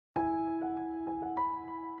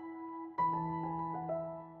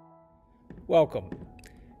Welcome,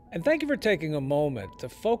 and thank you for taking a moment to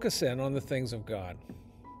focus in on the things of God.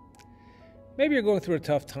 Maybe you're going through a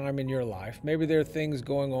tough time in your life. Maybe there are things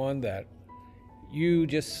going on that you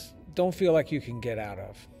just don't feel like you can get out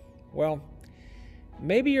of. Well,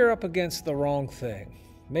 maybe you're up against the wrong thing.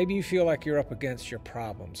 Maybe you feel like you're up against your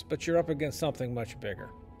problems, but you're up against something much bigger.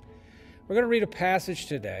 We're going to read a passage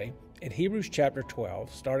today in Hebrews chapter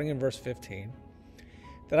 12, starting in verse 15,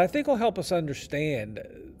 that I think will help us understand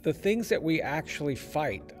the things that we actually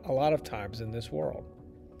fight a lot of times in this world.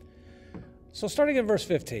 So starting in verse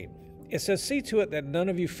 15, it says, "See to it that none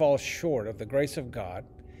of you falls short of the grace of God,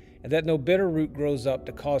 and that no bitter root grows up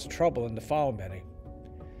to cause trouble and defile many.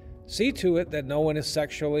 See to it that no one is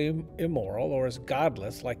sexually immoral or is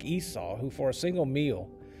godless like Esau, who for a single meal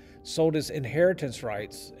sold his inheritance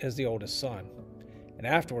rights as the oldest son. And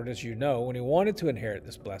afterward, as you know, when he wanted to inherit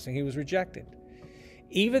this blessing, he was rejected.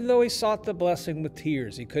 Even though he sought the blessing with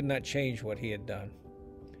tears, he could not change what he had done.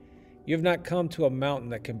 You have not come to a mountain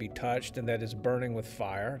that can be touched and that is burning with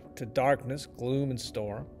fire, to darkness, gloom, and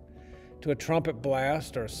storm, to a trumpet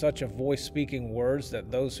blast or such a voice speaking words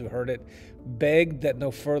that those who heard it begged that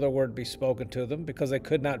no further word be spoken to them, because they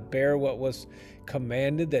could not bear what was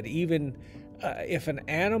commanded, that even if an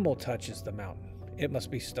animal touches the mountain, it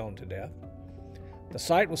must be stoned to death. The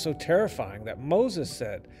sight was so terrifying that Moses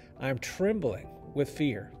said, 'I am trembling with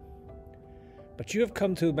fear.' But you have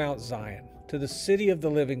come to Mount Zion, to the city of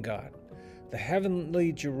the living God, the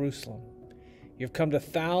heavenly Jerusalem. You have come to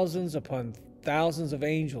thousands upon thousands of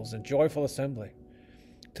angels in joyful assembly,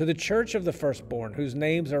 to the church of the firstborn, whose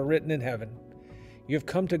names are written in heaven. You have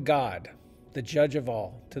come to God, the judge of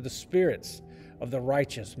all, to the spirits of the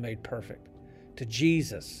righteous made perfect, to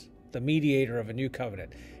Jesus, the mediator of a new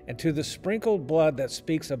covenant, and to the sprinkled blood that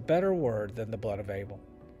speaks a better word than the blood of Abel.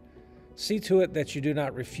 See to it that you do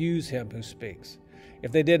not refuse him who speaks.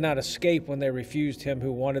 If they did not escape when they refused him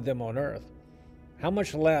who wanted them on earth, how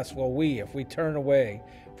much less will we if we turn away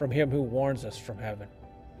from him who warns us from heaven?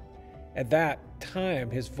 At that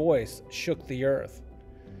time his voice shook the earth.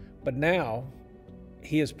 But now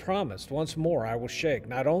he has promised, once more I will shake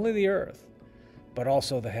not only the earth, but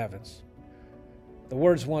also the heavens." The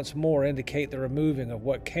words "once more" indicate the removing of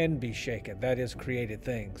what can be shaken, that is, created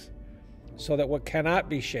things, so that what cannot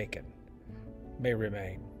be shaken may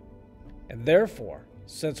remain. And therefore,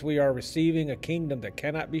 since we are receiving a kingdom that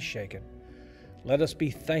cannot be shaken, let us be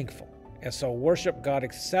thankful and so worship God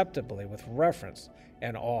acceptably with reverence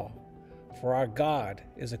and awe, for our God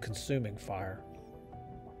is a consuming fire.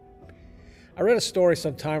 I read a story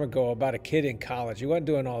some time ago about a kid in college. He wasn't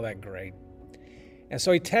doing all that great. And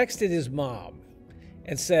so he texted his mom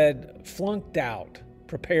and said, "Flunked out,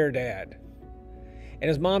 prepare Dad." And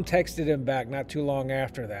his mom texted him back not too long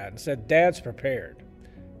after that and said, "Dad's prepared.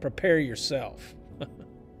 Prepare yourself."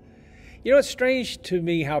 You know, it's strange to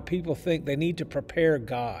me how people think they need to prepare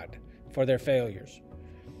God for their failures.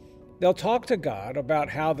 They'll talk to God about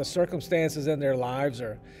how the circumstances in their lives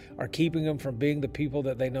are keeping them from being the people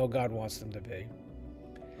that they know God wants them to be.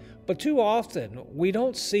 But too often, we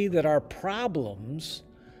don't see that our problems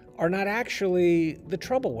are not actually the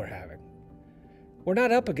trouble we're having. We're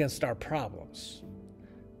not up against our problems.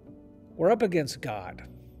 We're up against God.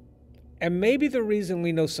 And maybe the reason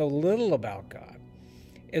we know so little about God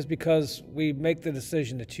is because we make the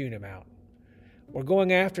decision to tune him out. We're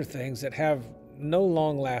going after things that have no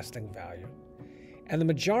long-lasting value. And the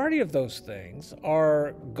majority of those things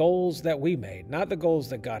are goals that we made, not the goals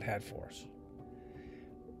that God had for us.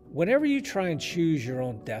 Whenever you try and choose your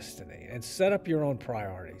own destiny and set up your own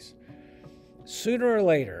priorities, sooner or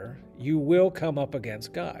later, you will come up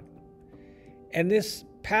against God. And this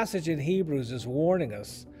passage in Hebrews is warning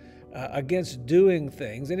us against doing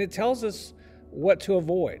things, and it tells us what to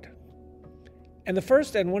avoid. And the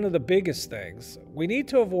first and one of the biggest things, we need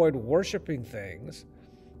to avoid worshiping things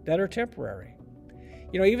that are temporary.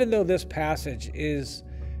 You know, even though this passage is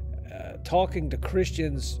talking to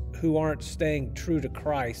Christians who aren't staying true to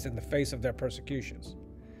Christ in the face of their persecutions,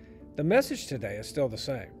 the message today is still the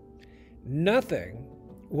same. Nothing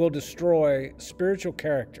will destroy spiritual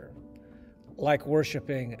character like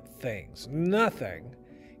worshiping things. Nothing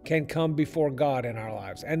can come before God in our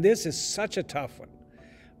lives. And this is such a tough one,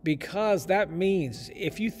 because that means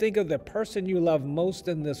if you think of the person you love most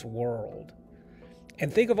in this world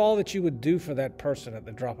and think of all that you would do for that person at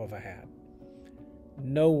the drop of a hat,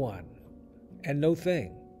 no one and no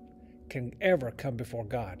thing can ever come before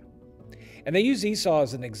God. And they use Esau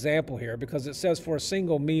as an example here because it says for a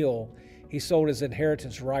single meal, he sold his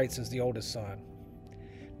inheritance rights as the oldest son.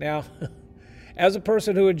 Now, as a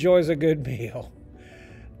person who enjoys a good meal,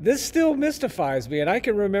 this still mystifies me. And I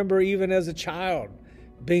can remember even as a child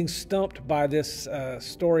being stumped by this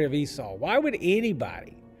story of Esau. Why would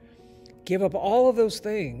anybody give up all of those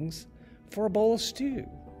things for a bowl of stew?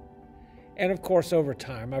 And of course, over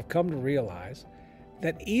time, I've come to realize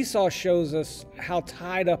that Esau shows us how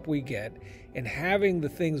tied up we get in having the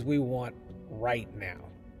things we want right now.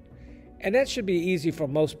 And that should be easy for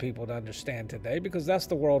most people to understand today, because that's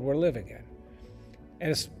the world we're living in.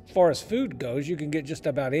 And as far as food goes, you can get just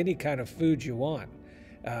about any kind of food you want,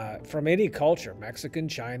 from any culture: Mexican,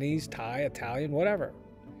 Chinese, Thai, Italian, whatever.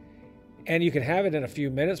 And you can have it in a few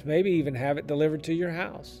minutes, maybe even have it delivered to your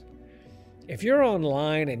house. If you're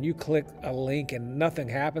online and you click a link and nothing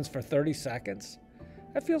happens for 30 seconds,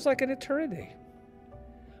 that feels like an eternity.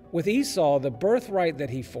 With Esau, the birthright that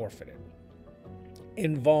he forfeited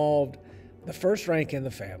involved the first rank in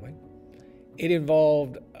the family. It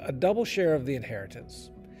involved a double share of the inheritance.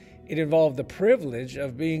 It involved the privilege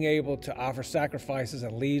of being able to offer sacrifices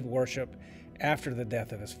and lead worship after the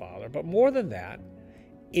death of his father. But more than that,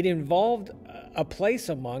 it involved a place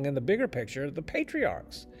among, in the bigger picture, the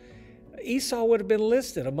patriarchs. Esau would have been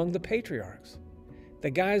listed among the patriarchs, the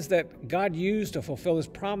guys that God used to fulfill his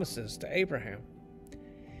promises to Abraham.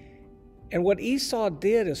 And what Esau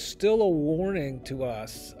did is still a warning to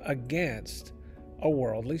us against a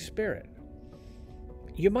worldly spirit.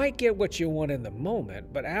 You might get what you want in the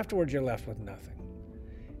moment, but afterward you're left with nothing.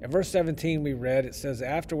 In verse 17 we read, it says,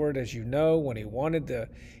 "Afterward, as you know, when he wanted to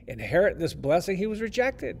inherit this blessing, he was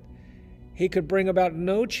rejected. He could bring about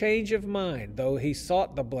no change of mind, though he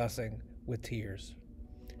sought the blessing with tears."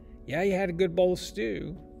 Yeah, you had a good bowl of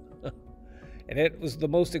stew, and it was the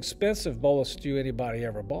most expensive bowl of stew anybody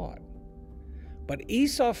ever bought. But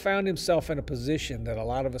Esau found himself in a position that a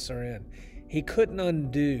lot of us are in. He couldn't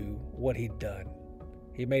undo what he'd done.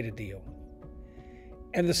 He made a deal.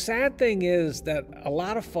 And the sad thing is that a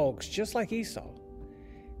lot of folks, just like Esau,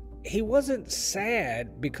 he wasn't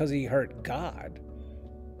sad because he hurt God.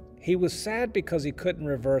 He was sad because he couldn't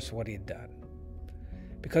reverse what he'd done,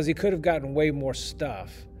 because he could have gotten way more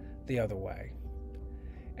stuff the other way.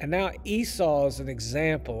 And now Esau is an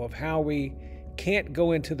example of how we can't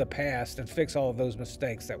go into the past and fix all of those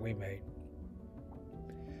mistakes that we made.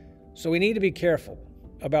 So we need to be careful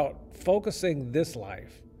about focusing this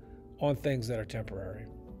life on things that are temporary.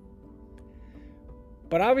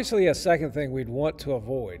 But obviously, a second thing we'd want to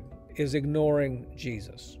avoid is ignoring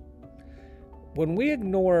Jesus. When we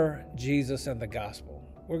ignore Jesus and the gospel,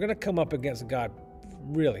 we're going to come up against God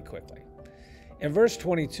really quickly. In verse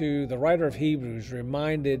 22, the writer of Hebrews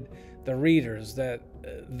reminded the readers that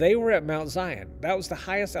they were at Mount Zion. That was the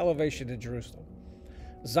highest elevation in Jerusalem.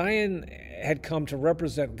 Zion had come to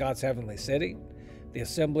represent God's heavenly city, the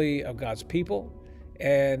assembly of God's people,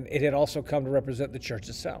 and it had also come to represent the church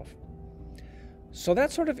itself. So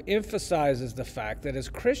that sort of emphasizes the fact that as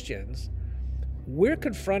Christians, we're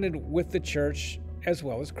confronted with the church as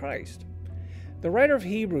well as Christ. The writer of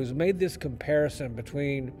Hebrews made this comparison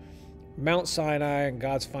between Mount Sinai and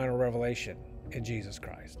God's final revelation in Jesus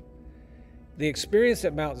Christ. The experience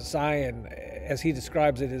at Mount Zion, as he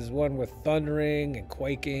describes it, is one with thundering and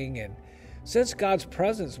quaking. And since God's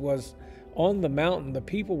presence was on the mountain, the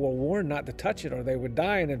people were warned not to touch it or they would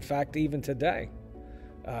die. And in fact, even today,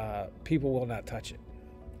 people will not touch it.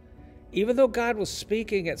 Even though God was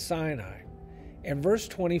speaking at Sinai, in verse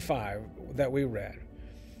 25 that we read,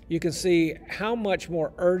 you can see how much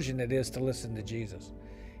more urgent it is to listen to Jesus.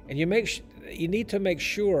 And you need to make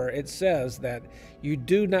sure it says that you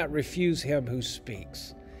do not refuse him who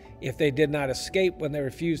speaks. If they did not escape when they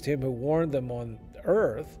refused him who warned them on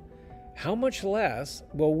earth, how much less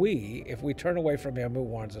will we if we turn away from him who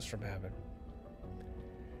warns us from heaven?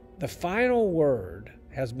 The final word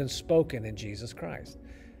has been spoken in Jesus Christ.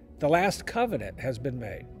 The last covenant has been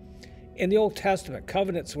made. In the Old Testament,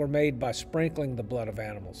 covenants were made by sprinkling the blood of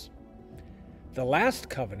animals. The last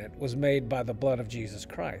covenant was made by the blood of Jesus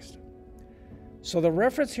Christ. So the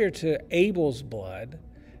reference here to Abel's blood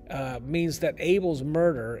means that Abel's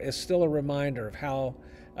murder is still a reminder of how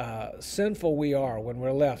sinful we are when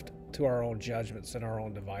we're left to our own judgments and our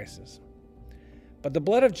own devices. But the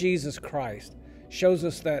blood of Jesus Christ shows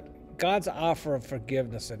us that God's offer of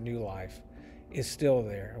forgiveness and new life is still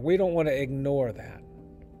there. We don't want to ignore that.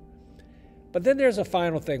 But then there's a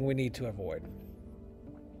final thing we need to avoid.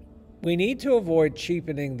 We need to avoid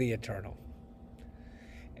cheapening the eternal.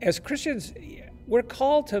 As Christians, we're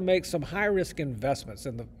called to make some high-risk investments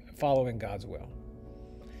in following God's will.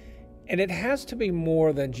 And it has to be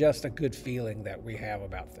more than just a good feeling that we have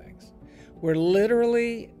about things. We're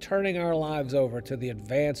literally turning our lives over to the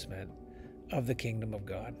advancement of the kingdom of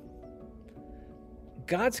God.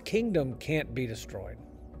 God's kingdom can't be destroyed.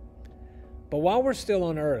 But while we're still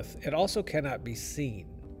on earth, it also cannot be seen.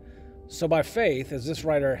 So by faith, as this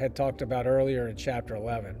writer had talked about earlier in chapter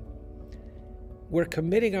 11, we're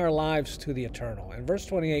committing our lives to the eternal. In verse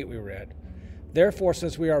 28 we read, "Therefore,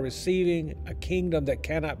 since we are receiving a kingdom that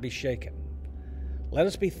cannot be shaken, let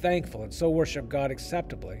us be thankful and so worship God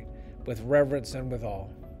acceptably with reverence and with awe."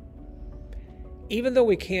 Even though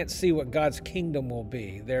we can't see what God's kingdom will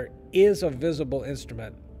be, there is a visible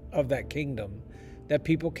instrument of that kingdom that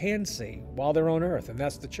people can see while they're on earth, and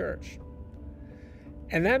that's the church.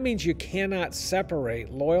 And that means you cannot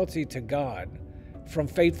separate loyalty to God from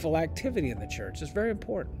faithful activity in the church. It's very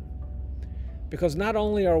important. Because not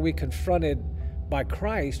only are we confronted by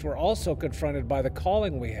Christ, we're also confronted by the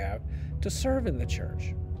calling we have to serve in the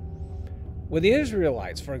church. When the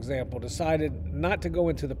Israelites, for example, decided not to go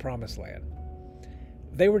into the promised land,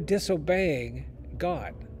 they were disobeying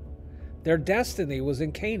God. Their destiny was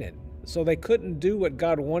in Canaan, so they couldn't do what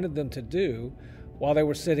God wanted them to do while they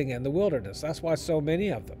were sitting in the wilderness. That's why so many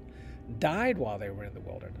of them died while they were in the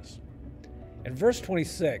wilderness. In verse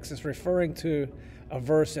 26, it's referring to a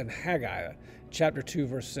verse in Haggai, chapter 2,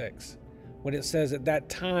 verse 6, when it says, "At that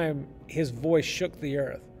time his voice shook the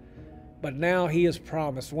earth, but now he has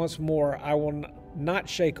promised once more, I will not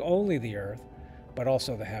shake only the earth, but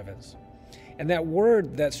also the heavens." And that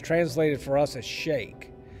word that's translated for us as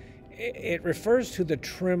shake, it refers to the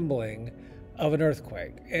trembling of an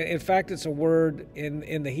earthquake. In fact, it's a word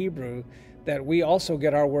in the Hebrew that we also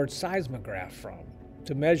get our word seismograph from,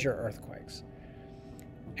 to measure earthquakes.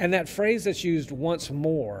 And that phrase that's used once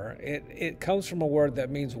more, it comes from a word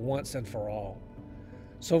that means once and for all.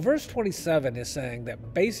 So verse 27 is saying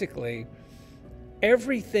that basically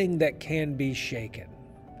everything that can be shaken,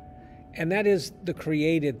 and that is the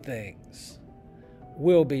created things,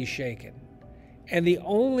 will be shaken. And the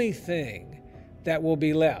only thing that will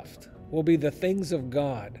be left will be the things of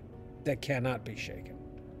God that cannot be shaken.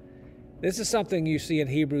 This is something you see in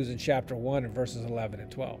Hebrews in chapter 1 and verses 11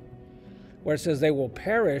 and 12, where it says, "They will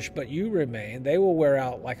perish, but you remain. They will wear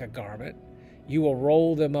out like a garment. You will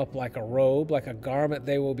roll them up like a robe, like a garment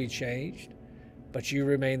they will be changed, but you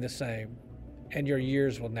remain the same, and your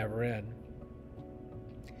years will never end."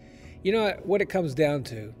 You know, what it comes down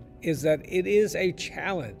to is that it is a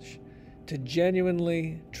challenge to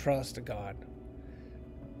genuinely trust God,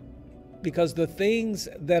 because the things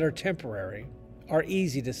that are temporary are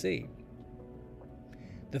easy to see.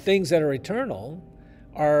 The things that are eternal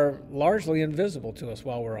are largely invisible to us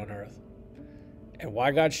while we're on earth. And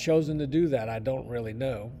why God's chosen to do that, I don't really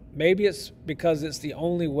know. Maybe it's because it's the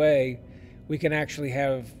only way we can actually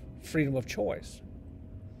have freedom of choice.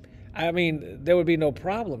 I mean, there would be no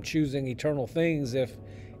problem choosing eternal things if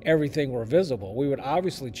everything were visible. We would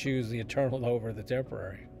obviously choose the eternal over the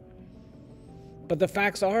temporary. But the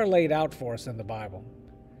facts are laid out for us in the Bible,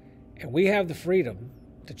 and we have the freedom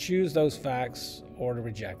to choose those facts or to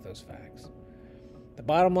reject those facts. The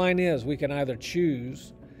bottom line is we can either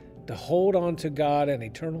choose to hold on to God and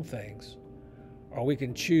eternal things, or we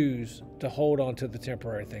can choose to hold on to the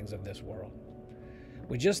temporary things of this world.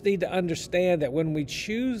 We just need to understand that when we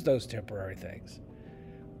choose those temporary things,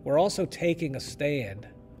 we're also taking a stand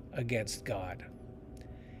against God.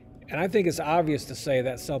 And I think it's obvious to say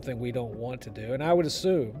that's something we don't want to do, and I would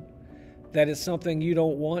assume that it's something you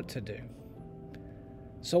don't want to do.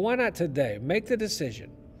 So why not today make the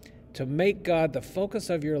decision to make God the focus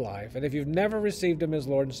of your life, and if you've never received Him as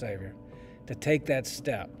Lord and Savior, to take that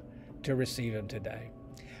step to receive Him today.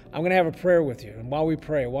 I'm going to have a prayer with you, and while we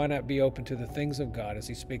pray, why not be open to the things of God as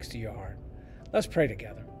He speaks to your heart? Let's pray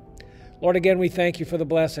together. Lord, again, we thank you for the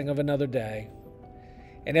blessing of another day.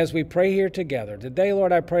 And as we pray here together today,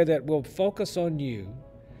 Lord, I pray that we'll focus on you,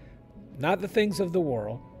 not the things of the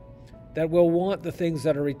world, that we'll want the things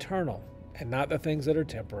that are eternal and not the things that are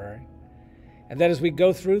temporary. And that as we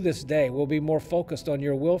go through this day, we'll be more focused on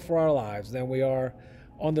your will for our lives than we are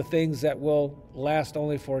on the things that will last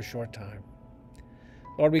only for a short time.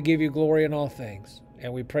 Lord, we give you glory in all things,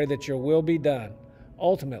 and we pray that your will be done,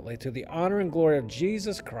 ultimately to the honor and glory of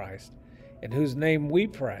Jesus Christ, in whose name we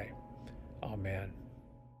pray. Amen.